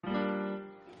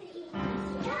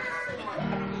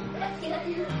On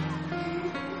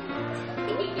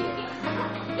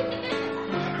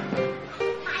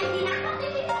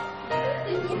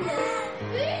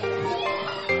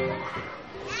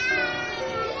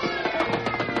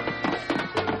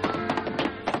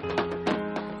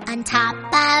top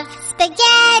of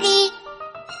spaghetti,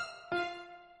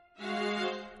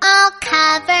 all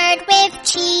covered with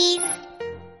cheese,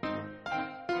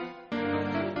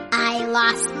 I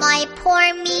lost my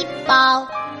poor meatball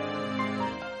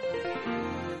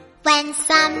when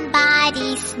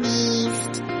somebody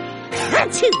sneezed.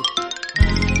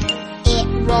 It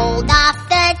rolled off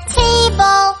the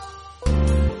table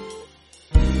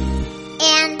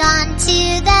and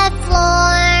onto the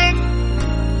floor.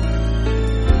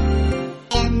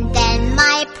 And then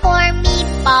my poor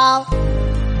meatball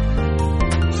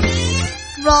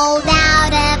rolled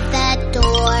out of the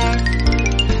door.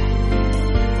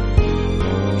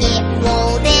 It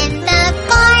rolled in the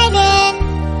garden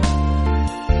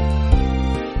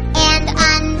and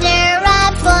under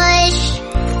a bush.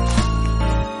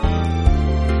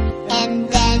 And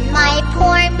then my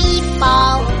poor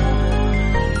meatball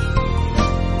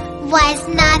was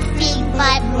nothing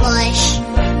but mush.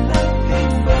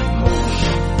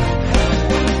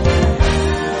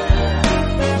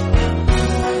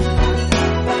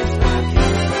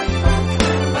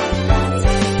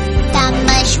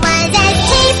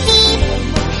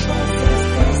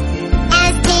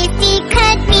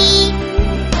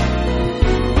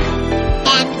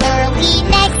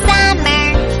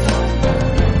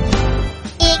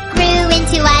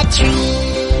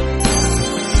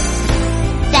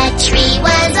 Tree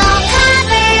was